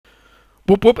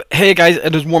Whoop whoop. Hey guys,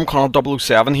 it is Warm Connell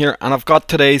 007 here, and I've got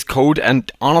today's code,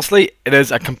 and honestly, it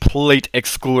is a complete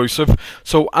exclusive.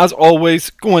 So as always,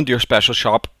 go into your special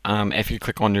shop. If you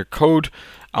click on your code,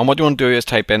 and what you want to do is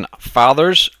type in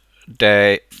Father's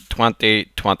Day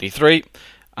 2023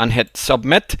 and hit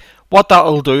submit. What that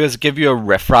will do is give you a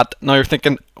riff-rat. Now you're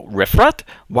thinking, riff-rat?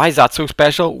 Why is that so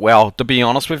special? Well, to be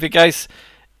honest with you guys,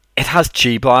 it has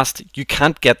G Blast. You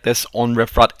can't get this on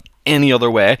riff-rat any other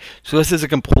way, so this is a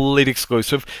complete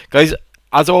exclusive. Guys,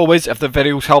 as always, if the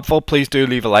video is helpful, please do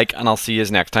leave a like, and I'll see you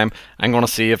next time. I'm going to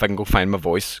see if I can go find my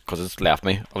voice, because it's left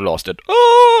me. I've lost it.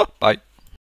 Oh, bye.